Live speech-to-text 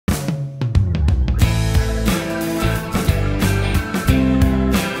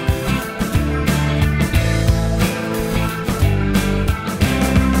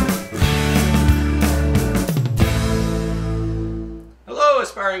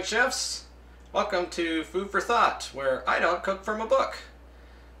Cris-Jon chefs. Welcome to Food for Thought, where I don't cook from a book.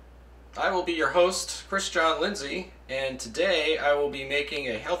 I will be your host, Cris-Jon Lindsay, and today I will be making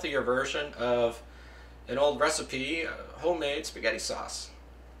a healthier version of an old recipe, homemade spaghetti sauce.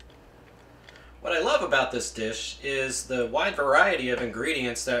 What I love about this dish is the wide variety of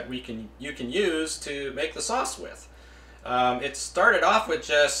ingredients that you can use to make the sauce with. It started off with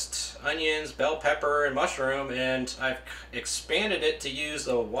just onions, bell pepper, and mushroom, and I've expanded it to use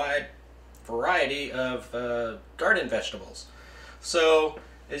a wide variety of garden vegetables. So,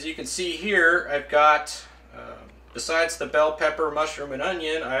 as you can see here, I've got, besides the bell pepper, mushroom, and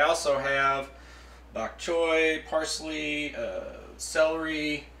onion, I also have bok choy, parsley,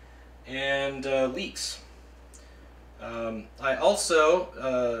 celery, and leeks. I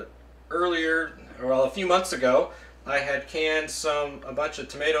also, a few months ago, I had canned a bunch of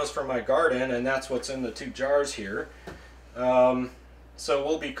tomatoes from my garden, and that's what's in the 2 jars here. So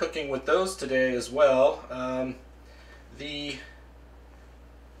we'll be cooking with those today as well. The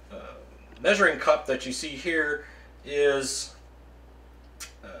measuring cup that you see here is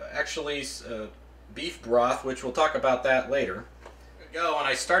actually beef broth, which we'll talk about that later. When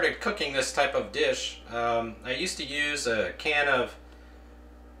I started cooking this type of dish, I used to use a can of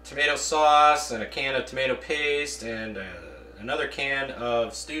tomato sauce and a can of tomato paste and another can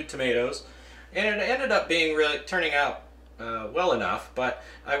of stewed tomatoes, and it ended up turning out well enough, but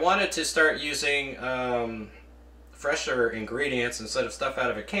I wanted to start using fresher ingredients instead of stuff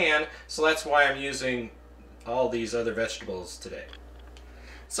out of a can, so that's why I'm using all these other vegetables today.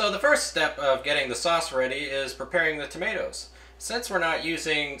 So the first step of getting the sauce ready is preparing the tomatoes. Since we're not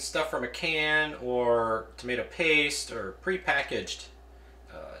using stuff from a can or tomato paste or pre-packaged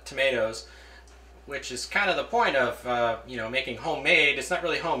tomatoes, which is kind of the point of making homemade. It's not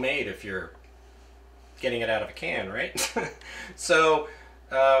really homemade if you're getting it out of a can, right? So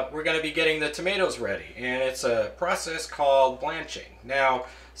we're going to be getting the tomatoes ready, and it's a process called blanching. Now,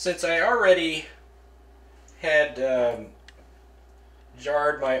 since I already had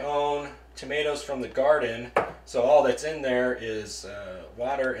jarred my own tomatoes from the garden, so all that's in there is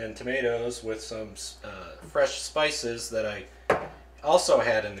water and tomatoes with some fresh spices that I also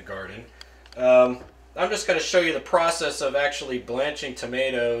had in the garden. I'm just going to show you the process of actually blanching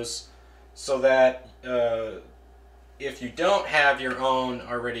tomatoes, so that if you don't have your own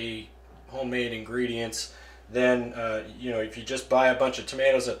already homemade ingredients, then if you just buy a bunch of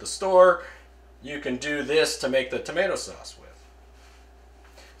tomatoes at the store, you can do this to make the tomato sauce with.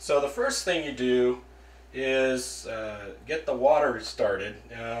 So the first thing you do is get the water started.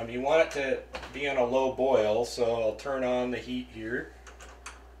 You want it to be on a low boil, so I'll turn on the heat here.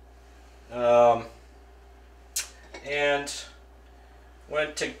 And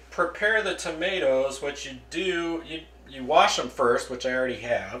to prepare the tomatoes, what you do, you wash them first, which I already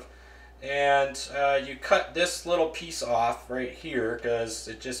have, and you cut this little piece off right here because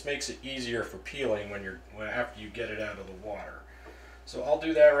it just makes it easier for peeling after you get it out of the water. So I'll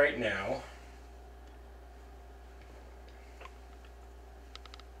do that right now.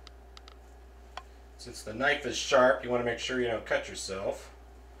 Since the knife is sharp, you want to make sure you don't cut yourself,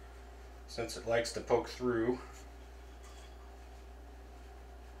 since it likes to poke through.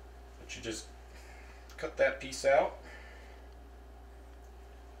 But you just cut that piece out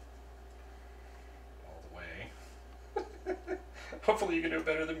all the way. Hopefully you can do it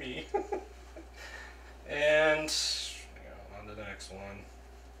better than me. And on to the next one.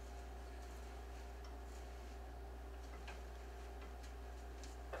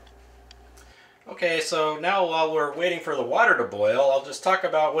 Okay, so now while we're waiting for the water to boil, I'll just talk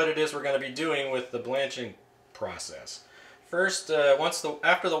about what it is we're going to be doing with the blanching process. First,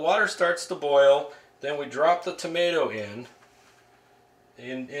 after the water starts to boil, then we drop the tomato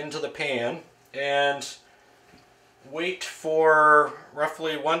into the pan and wait for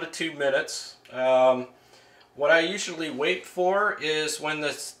roughly 1 to 2 minutes. What I usually wait for is when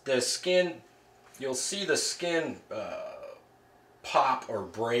the skin, you'll see the skin pop or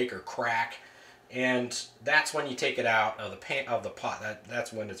break or crack, and that's when you take it out of the pot.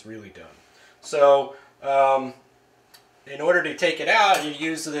 That's when it's really done. So in order to take it out, you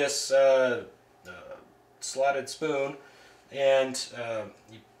use this slotted spoon, and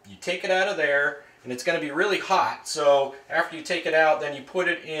you take it out of there, and it's going to be really hot. So after you take it out, then you put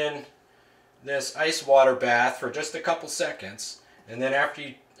it in this ice water bath for just a couple seconds, and then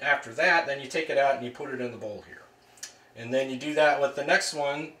after that, then you take it out and you put it in the bowl here. And then you do that with the next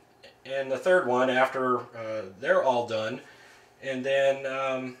one and the third one after they're all done, and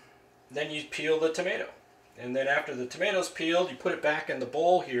then you peel the tomato. And then after the tomato's peeled, you put it back in the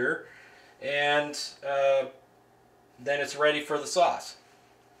bowl here, and then it's ready for the sauce.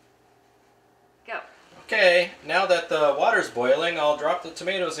 Okay, now that the water's boiling, I'll drop the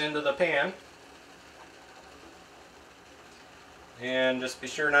tomatoes into the pan. And just be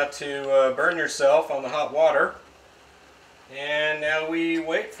sure not to burn yourself on the hot water. And now we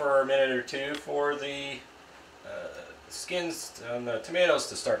wait for a minute or two for the skins on the tomatoes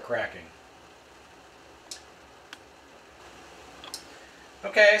to start cracking.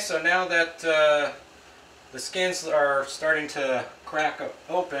 Okay, so now that the skins are starting to crack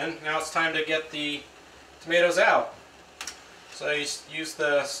open, now it's time to get the tomatoes out. So you use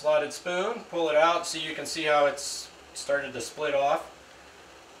the slotted spoon, pull it out so you can see how it's started to split off.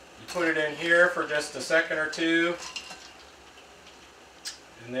 You put it in here for just a second or two,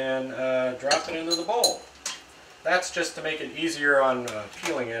 and then drop it into the bowl. That's just to make it easier on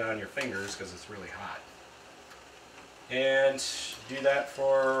peeling it on your fingers because it's really hot. And do that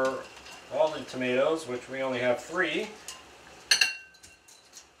for all the tomatoes, which we only have 3.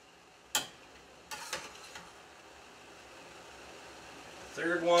 The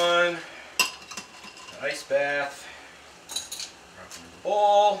third one, the ice bath, drop it in the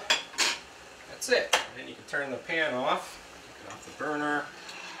bowl. That's it. And then you can turn the pan off, take it off the burner,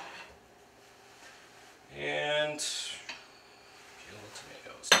 and peel the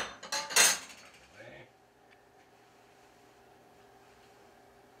tomatoes.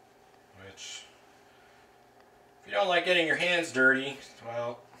 Which, if you don't like getting your hands dirty,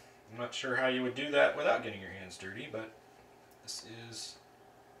 well, I'm not sure how you would do that without getting your hands dirty, but this is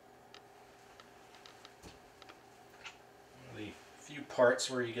one of the few parts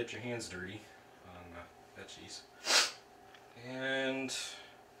where you get your hands dirty on veggies. And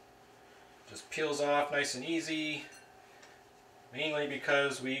just peels off nice and easy, mainly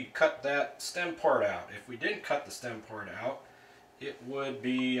because we cut that stem part out. If we didn't cut the stem part out, it would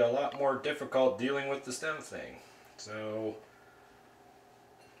be a lot more difficult dealing with the stem thing. So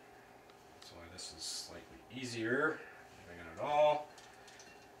that's why this is slightly easier, doing it at all.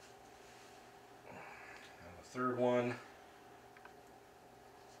 And the third one,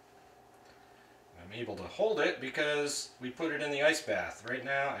 I'm able to hold it because we put it in the ice bath. Right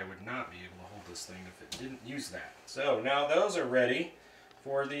now I would not be able to hold this thing if it didn't use that. So now those are ready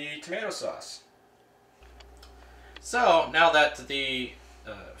for the tomato sauce. So now that the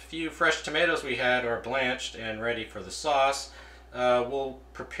few fresh tomatoes we had are blanched and ready for the sauce, we'll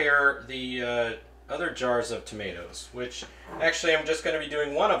prepare the other jars of tomatoes, which actually I'm just going to be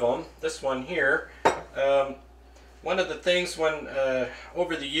doing one of them, this one here. One of the things when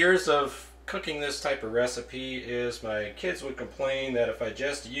over the years of cooking this type of recipe is my kids would complain that if I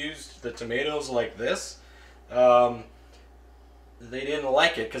just used the tomatoes like this, they didn't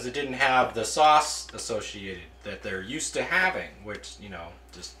like it because it didn't have the sauce associated that they're used to having, which, you know,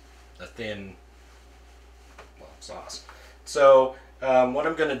 just a thin, well, sauce. So what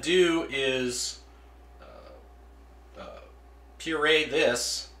I'm going to do is puree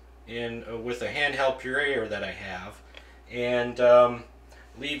this in with a handheld pureer that I have, and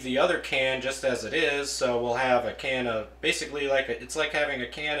leave the other can just as it is. So we'll have a can of, basically like it's like having a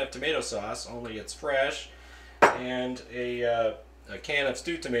can of tomato sauce, only it's fresh, and a can of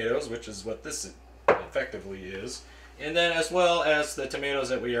stewed tomatoes, which is what this effectively is, and then as well as the tomatoes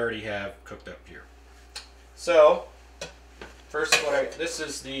that we already have cooked up here. So first, this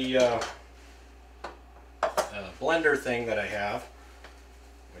is the blender thing that I have,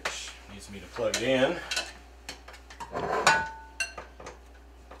 which needs me to plug it in.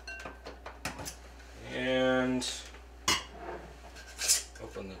 And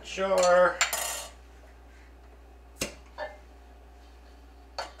open the jar.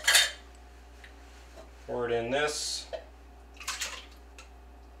 Pour it in this.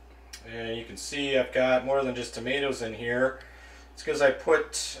 And you can see I've got more than just tomatoes in here. It's because I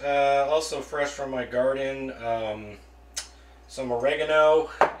put, also fresh from my garden, some oregano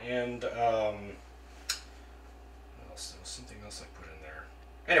and something else I put in there.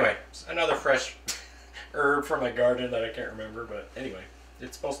 Anyway, another fresh herb from my garden that I can't remember, but anyway,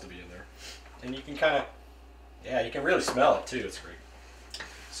 it's supposed to be in there. And you can kind of, yeah, you can really smell it too. It's great.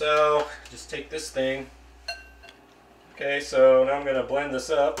 So just take this thing. Okay, so now I'm going to blend this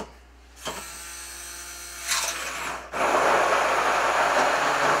up.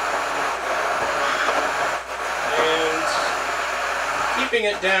 And keeping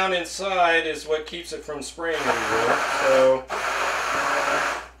it down inside is what keeps it from spraying everywhere. So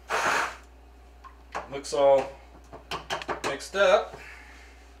looks all mixed up.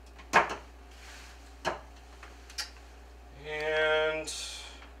 And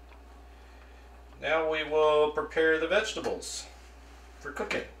now we will prepare the vegetables for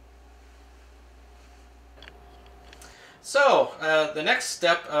cooking. So the next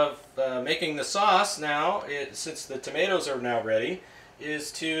step of making the sauce now, since the tomatoes are now ready,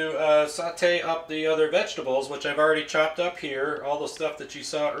 is to saute up the other vegetables, which I've already chopped up here. All the stuff that you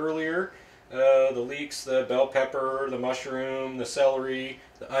saw earlier, the leeks, the bell pepper, the mushroom, the celery,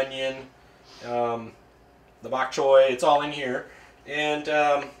 the onion, the bok choy, it's all in here. And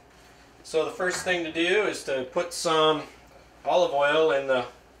so the first thing to do is to put some olive oil in the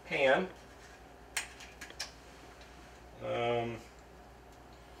pan.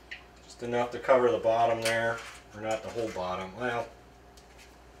 Just enough to cover the bottom there, or not the whole bottom. Well,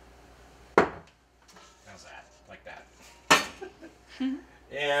 how's that? Like that.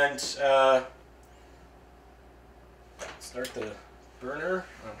 And start the burner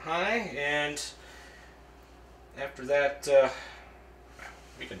on high, and after that,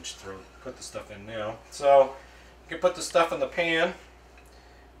 we can just put the stuff in now. So you can put the stuff in the pan,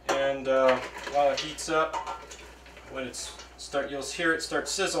 and while it heats up, when you'll hear it start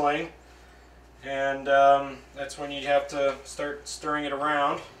sizzling, and that's when you have to start stirring it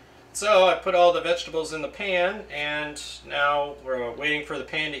around. So I put all the vegetables in the pan, and now we're waiting for the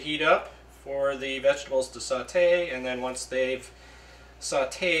pan to heat up for the vegetables to saute, and then once they've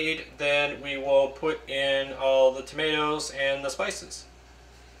sauteed, then we will put in all the tomatoes and the spices.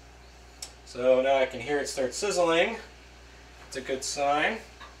 So now I can hear it start sizzling. It's a good sign.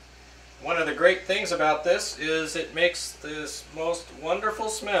 One of the great things about this is it makes this most wonderful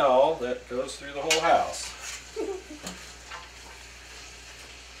smell that goes through the whole house.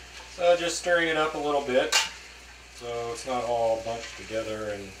 So just stirring it up a little bit so it's not all bunched together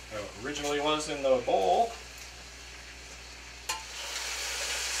and how it originally was in the bowl.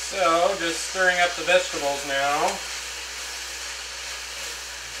 So just stirring up the vegetables now.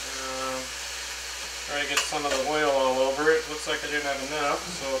 Try to get some of the oil all over it. Looks like I didn't have enough,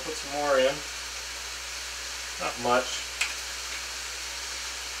 so I'll put some more in. Not much.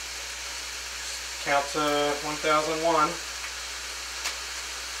 Just count to 1001.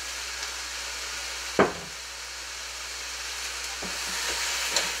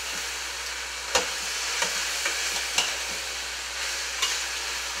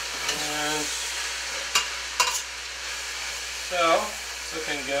 And so, it's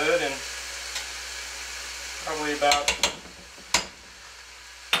looking good, and probably about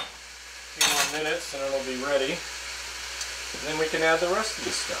a few more minutes and it'll be ready. And then we can add the rest of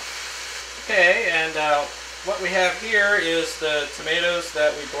the stuff. Okay, and what we have here is the tomatoes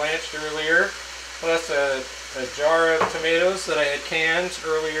that we blanched earlier, plus a jar of tomatoes that I had canned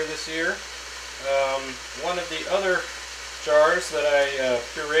earlier this year. One of the other jars that I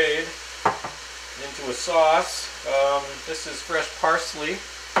pureed into a sauce. This is fresh parsley.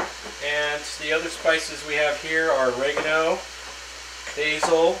 And the other spices we have here are oregano,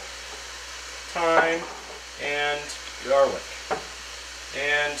 basil, thyme, and garlic.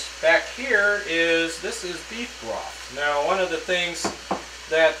 And back here this is beef broth. Now, one of the things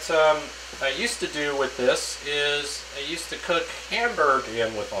that I used to do with this is I used to cook hamburger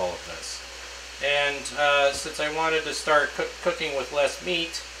in with all of this. And since I wanted to start cooking with less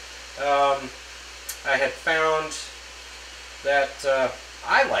meat, I had found that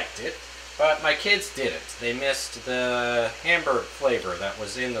I liked it, but my kids didn't. They missed the hamburger flavor that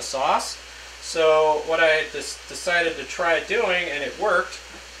was in the sauce. So what I decided to try doing, and it worked,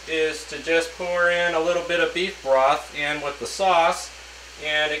 is to just pour in a little bit of beef broth in with the sauce,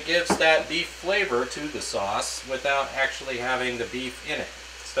 and it gives that beef flavor to the sauce without actually having the beef in it.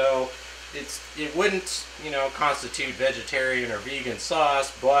 So it wouldn't, constitute vegetarian or vegan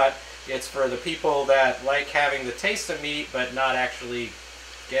sauce, but it's for the people that like having the taste of meat but not actually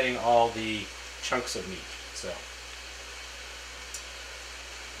getting all the chunks of meat. So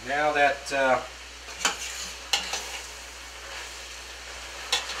now that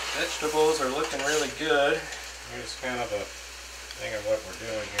vegetables are looking really good, here's kind of a thing of what we're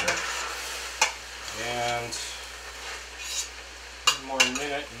doing here. And one more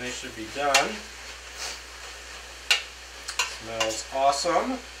minute and they should be done. Smells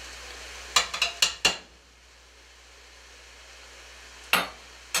awesome.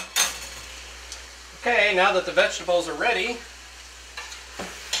 Okay, now that the vegetables are ready,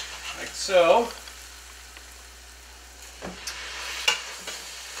 like so,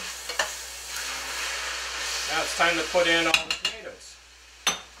 now it's time to put in all the tomatoes.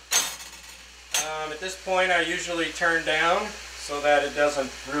 At this point I usually turn down so that it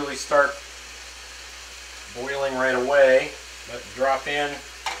doesn't really start boiling right away, but drop in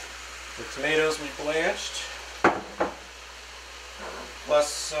the tomatoes we blanched, plus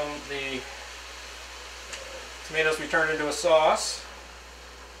some of the tomatoes we turned into a sauce,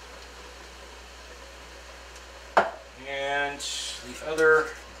 And the other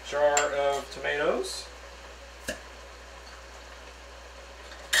jar of tomatoes.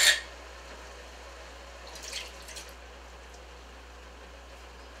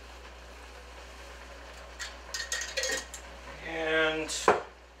 And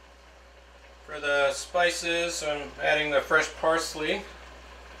for the spices, I'm adding the fresh parsley.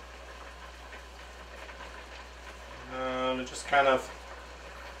 Just kind of,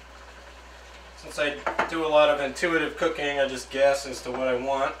 since I do a lot of intuitive cooking, I just guess as to what I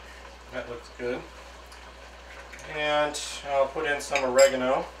want. That looks good. And I'll put in some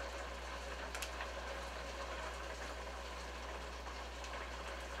oregano.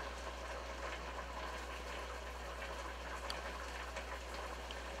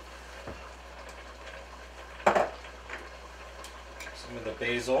 Some of the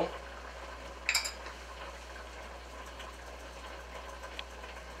basil.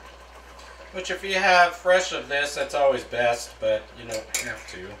 Which, if you have fresh of this, that's always best, but you don't have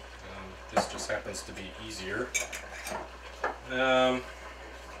to. This just happens to be easier. All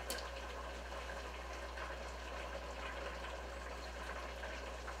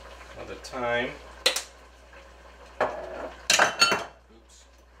the thyme. Oops.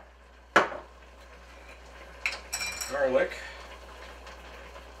 Garlic.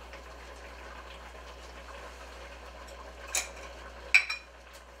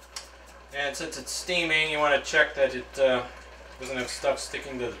 And since it's steaming, you want to check that it doesn't have stuff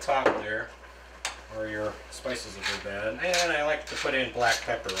sticking to the top there, or your spices will go bad. And I like to put in black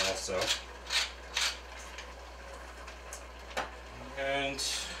pepper also. And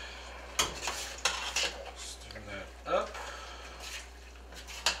stir that up.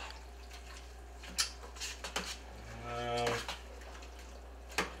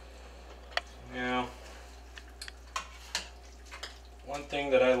 Now, one thing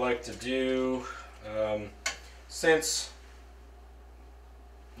that I like to do, since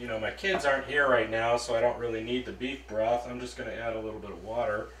my kids aren't here right now, so I don't really need the beef broth, I'm just going to add a little bit of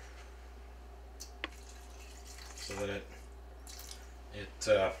water so that it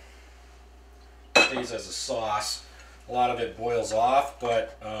stays as a sauce. A lot of it boils off,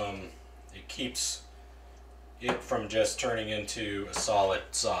 but it keeps it from just turning into a solid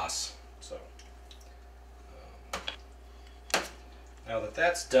sauce. So now that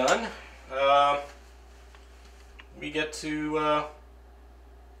that's done, we get to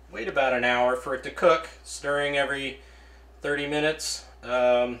wait about an hour for it to cook, stirring every 30 minutes,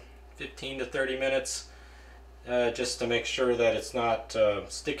 15 to 30 minutes, just to make sure that it's not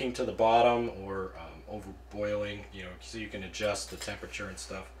sticking to the bottom or over boiling, so you can adjust the temperature and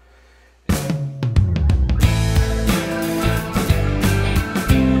stuff.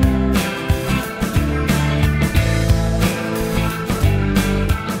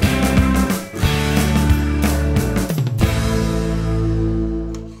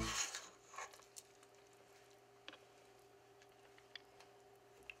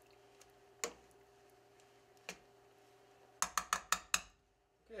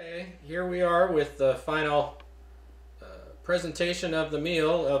 Okay, here we are with the final presentation of the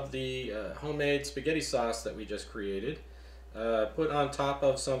meal of the homemade spaghetti sauce that we just created. Put on top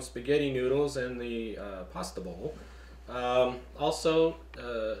of some spaghetti noodles in the pasta bowl. Also,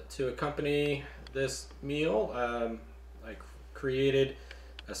 to accompany this meal, I created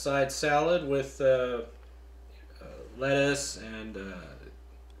a side salad with lettuce and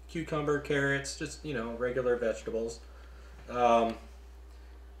cucumber, carrots, just regular vegetables.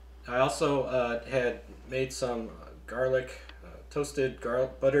 I also had made some toasted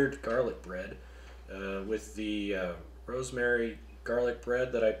buttered garlic bread with the rosemary garlic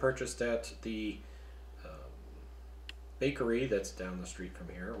bread that I purchased at the bakery that's down the street from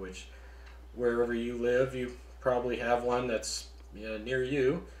here, which wherever you live you probably have one that's near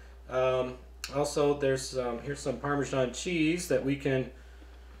you. Also, there's here's some Parmesan cheese that we can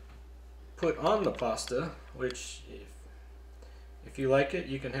put on the pasta, which if you like it,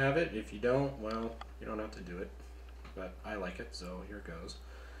 you can have it. If you don't, well, you don't have to do it. But I like it, so here it goes.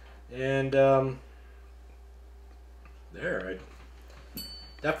 And there, it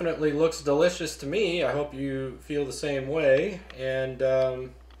definitely looks delicious to me. I hope you feel the same way. And I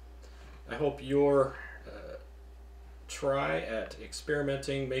hope your try at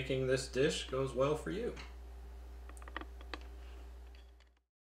experimenting making this dish goes well for you.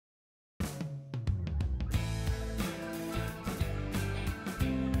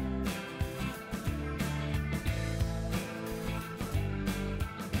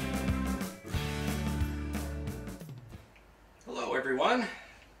 Hello everyone.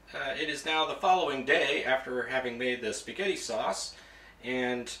 It is now the following day after having made the spaghetti sauce,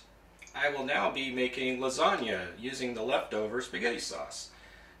 and I will now be making lasagna using the leftover spaghetti sauce.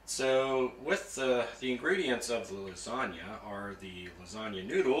 So with the ingredients of the lasagna are the lasagna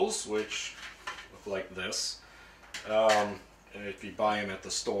noodles, which look like this if you buy them at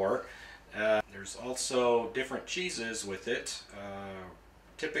the store. There's also different cheeses with it,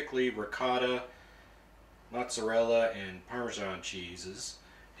 typically ricotta, mozzarella, and Parmesan cheeses,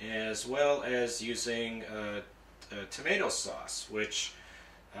 as well as using tomato sauce, which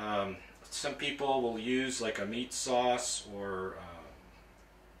some people will use like a meat sauce or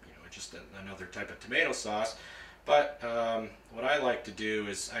just another type of tomato sauce. But what I like to do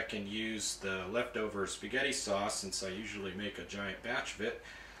is I can use the leftover spaghetti sauce, since I usually make a giant batch of it,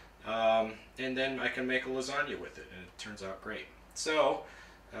 and then I can make a lasagna with it, and it turns out great. So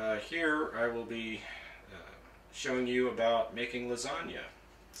here I will be showing you about making lasagna.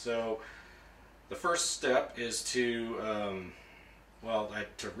 So the first step is to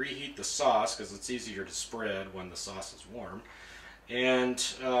to reheat the sauce, because it's easier to spread when the sauce is warm, and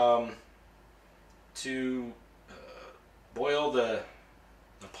to boil the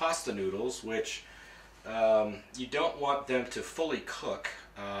pasta noodles, which you don't want them to fully cook.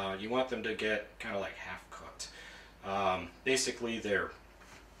 You want them to get kind of like half cooked. Basically, they're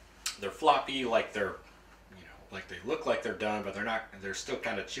floppy, like they're like they look like they're done, but they're not. They're still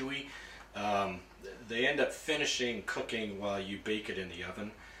kind of chewy. They end up finishing cooking while you bake it in the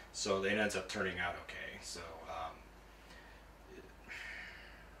oven, so it ends up turning out okay. So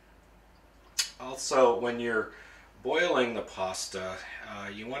also, when you're boiling the pasta,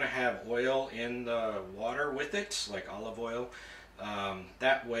 you want to have oil in the water with it, like olive oil.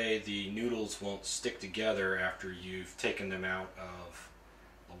 That way the noodles won't stick together after you've taken them out of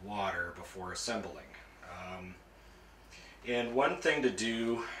the water before assembling. And one thing to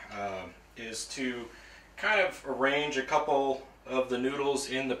do is to kind of arrange a couple of the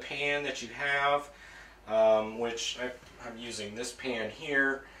noodles in the pan that you have, which I'm using this pan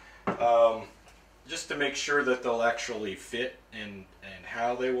here, just to make sure that they'll actually fit and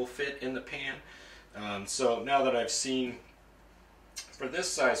how they will fit in the pan. So now that I've seen, for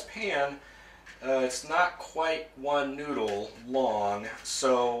this size pan, it's not quite one noodle long,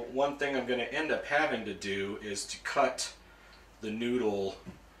 so one thing I'm going to end up having to do is to cut the noodle.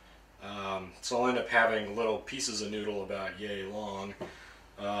 So I'll end up having little pieces of noodle about yay long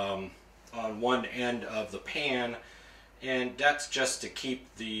on one end of the pan, and that's just to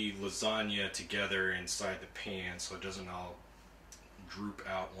keep the lasagna together inside the pan so it doesn't all droop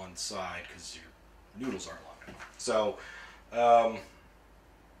out one side because your noodles aren't long enough. So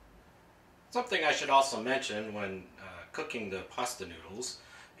something I should also mention when cooking the pasta noodles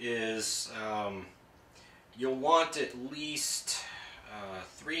is you'll want at least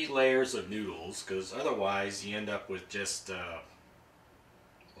 3 layers of noodles, because otherwise you end up with just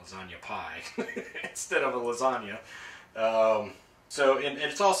lasagna pie instead of a lasagna. And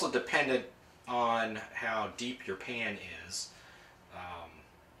it's also dependent on how deep your pan is.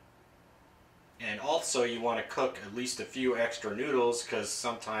 And also you want to cook at least a few extra noodles, because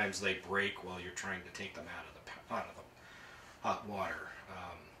sometimes they break while you're trying to take them out of the hot water.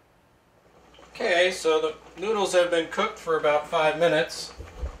 Okay, so the noodles have been cooked for about 5 minutes,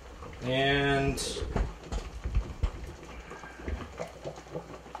 and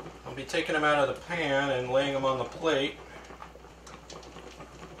I'll be taking them out of the pan and laying them on the plate.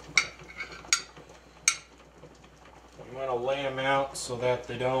 You want to lay them out so that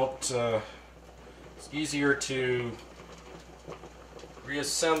they don't, it's easier to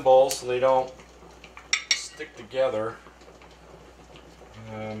reassemble so they don't stick together.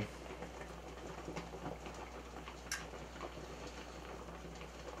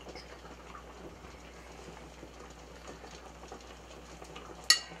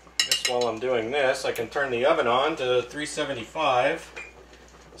 While I'm doing this, I can turn the oven on to 375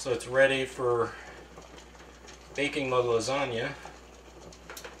 so it's ready for baking the lasagna.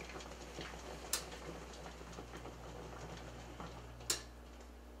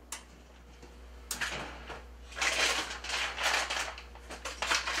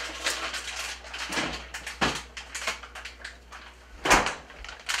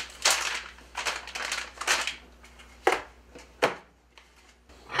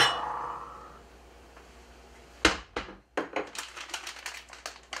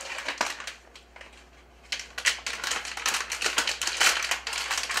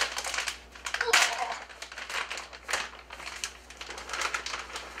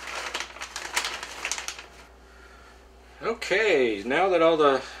 Okay, now that all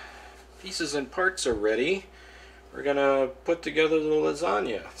the pieces and parts are ready, we're gonna put together the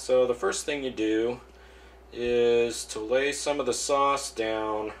lasagna. So the first thing you do is to lay some of the sauce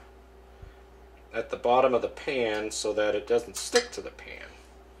down at the bottom of the pan so that it doesn't stick to the pan.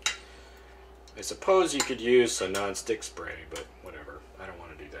 I suppose you could use a non-stick spray, but whatever. I don't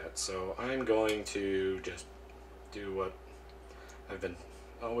want to do that. So I'm going to just do what I've been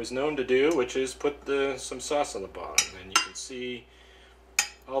always known to do, which is put some sauce on the bottom. And you can see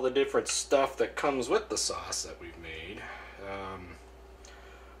all the different stuff that comes with the sauce that we've made.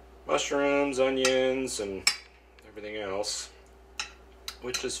 Mushrooms, onions, and everything else,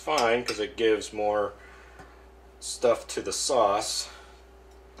 which is fine because it gives more stuff to the sauce.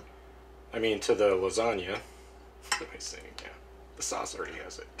 I mean, to the lasagna. What am I saying? Yeah, the sauce already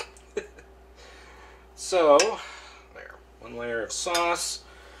has it. So, there, one layer of sauce.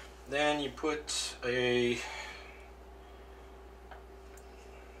 Then you put the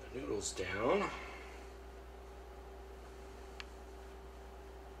noodles down.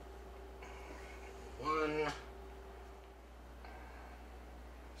 One.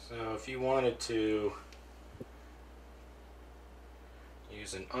 So if you wanted to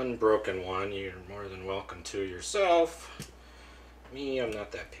use an unbroken one, you're more than welcome to yourself. Me, I'm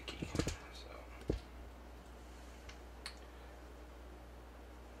not that picky. So.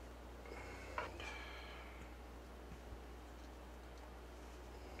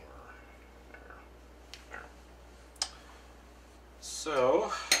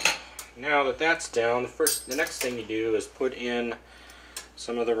 So now that that's down, the next thing you do is put in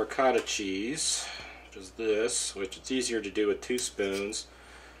some of the ricotta cheese, which is this, which it's easier to do with 2 spoons.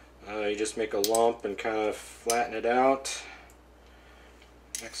 You just make a lump and kind of flatten it out.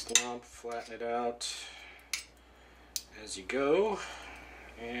 Next lump, flatten it out as you go,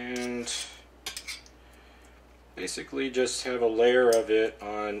 and basically just have a layer of it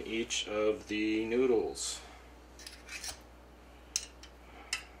on each of the noodles.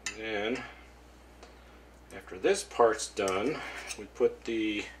 Then, after this part's done, we put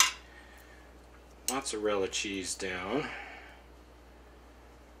the mozzarella cheese down,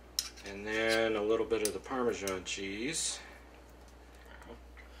 and then a little bit of the Parmesan cheese.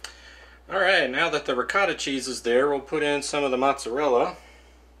 Alright, now that the ricotta cheese is there, we'll put in some of the mozzarella.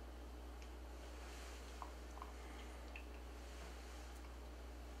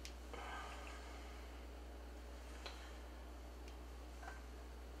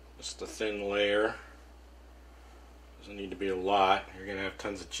 Just a thin layer. Doesn't need to be a lot. You're going to have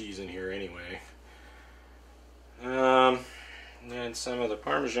tons of cheese in here anyway. And then some of the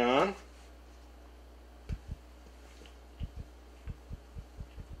Parmesan.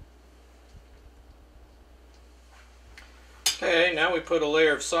 Okay, now we put a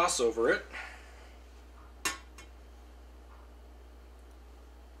layer of sauce over it.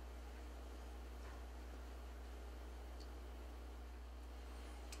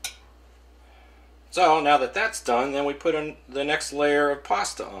 So now that that's done, then we put in the next layer of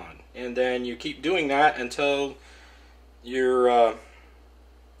pasta on, and then you keep doing that until you're all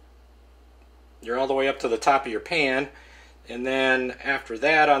the way up to the top of your pan. And then after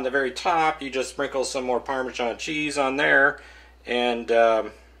that, on the very top, you just sprinkle some more Parmesan cheese on there, and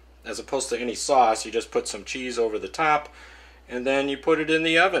as opposed to any sauce, you just put some cheese over the top, and then you put it in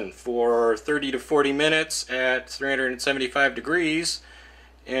the oven for 30 to 40 minutes at 375 degrees.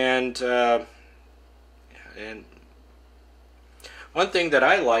 And one thing that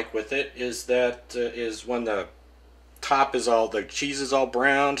I like with it is that is when the top is the cheese is all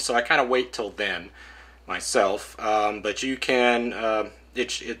browned, so I kind of wait till then myself. But you can,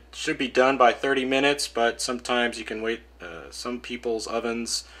 it should be done by 30 minutes, but sometimes you can wait. Some people's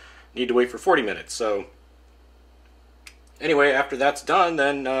ovens need to wait for 40 minutes. So anyway, after that's done,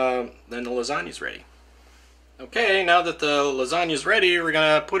 then the lasagna's ready. Okay, now that the lasagna's ready, we're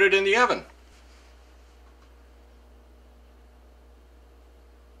gonna put it in the oven.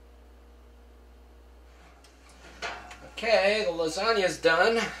 Okay, the lasagna's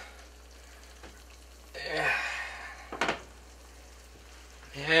done.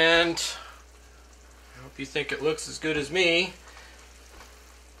 And I hope you think it looks as good as me.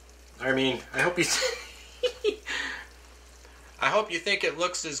 I mean, I hope you I hope you think it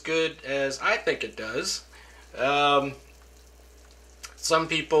looks as good as I think it does. Some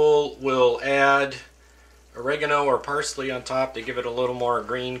people will add oregano or parsley on top to give it a little more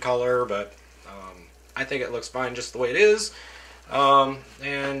green color, but I think it looks fine just the way it is.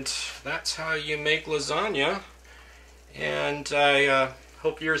 And that's how you make lasagna. And I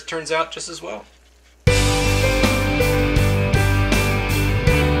hope yours turns out just as well.